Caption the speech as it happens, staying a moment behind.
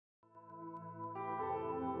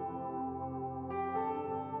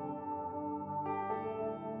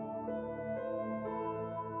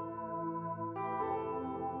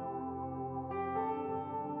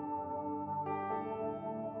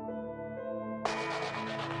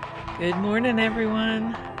Good morning,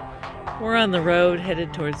 everyone. We're on the road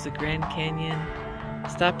headed towards the Grand Canyon,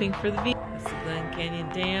 stopping for the view. That's the Grand Canyon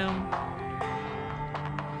Dam.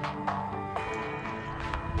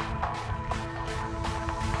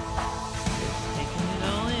 Just taking it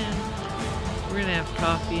all in. We're gonna have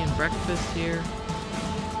coffee and breakfast here.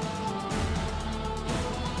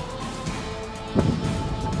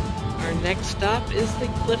 Our next stop is the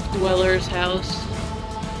Cliff Dweller's house,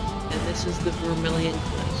 and this is the Vermillion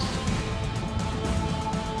Cliffs.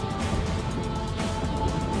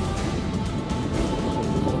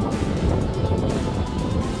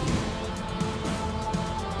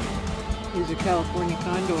 These are California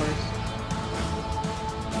Condors.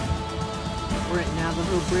 We're at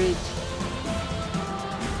Navajo Bridge.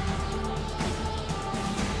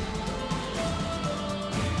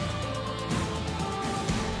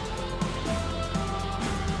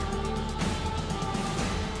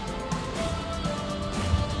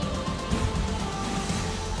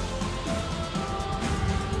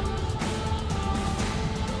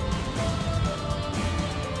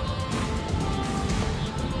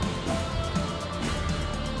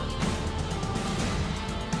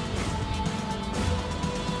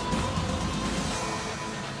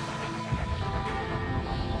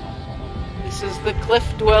 This is the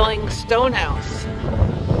cliff-dwelling stone house.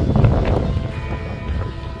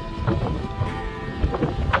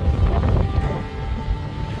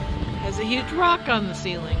 Has a huge rock on the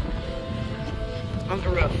ceiling, on the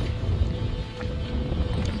roof.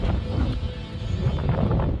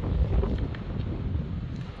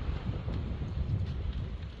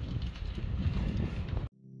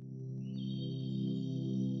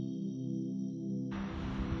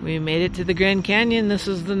 We made it to the Grand Canyon. This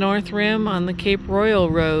is the North Rim on the Cape Royal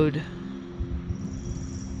Road.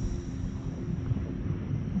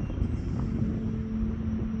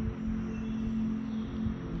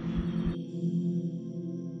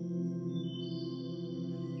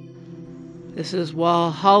 This is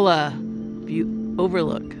Walhalla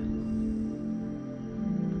Overlook.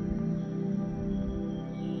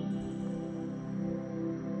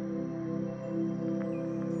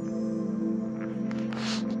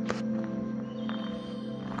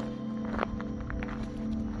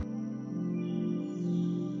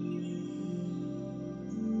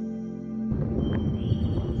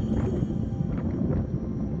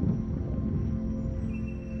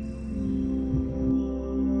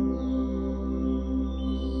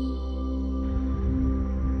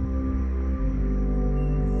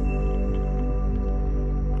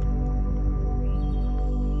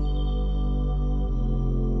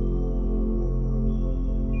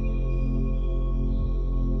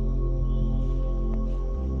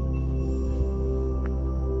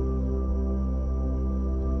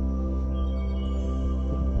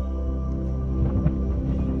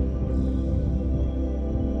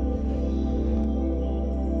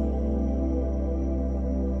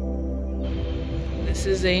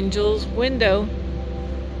 This is Angel's Window.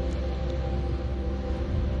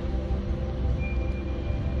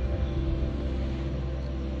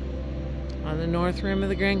 On the north rim of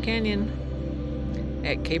the Grand Canyon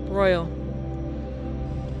at Cape Royal.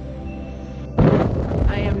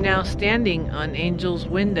 I am now standing on Angel's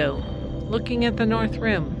Window, looking at the north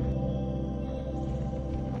rim.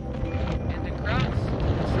 And across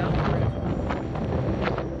the south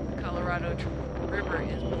rim, the Colorado River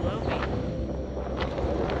is below me.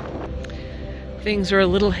 Things are a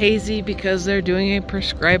little hazy because they're doing a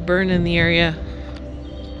prescribed burn in the area.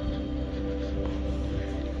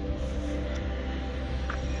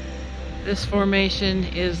 This formation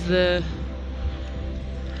is the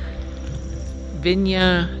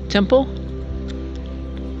Vinya Temple.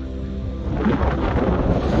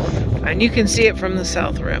 And you can see it from the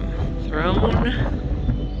south rim. Throne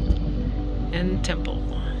and temple.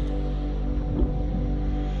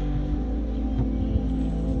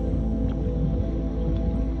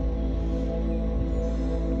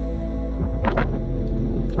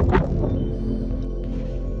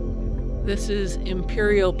 This is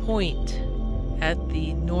Imperial Point at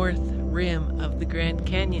the north rim of the Grand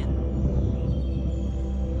Canyon.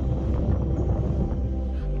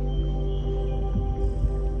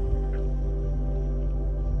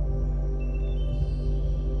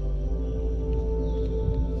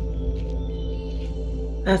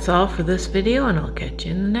 That's all for this video, and I'll catch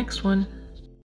you in the next one.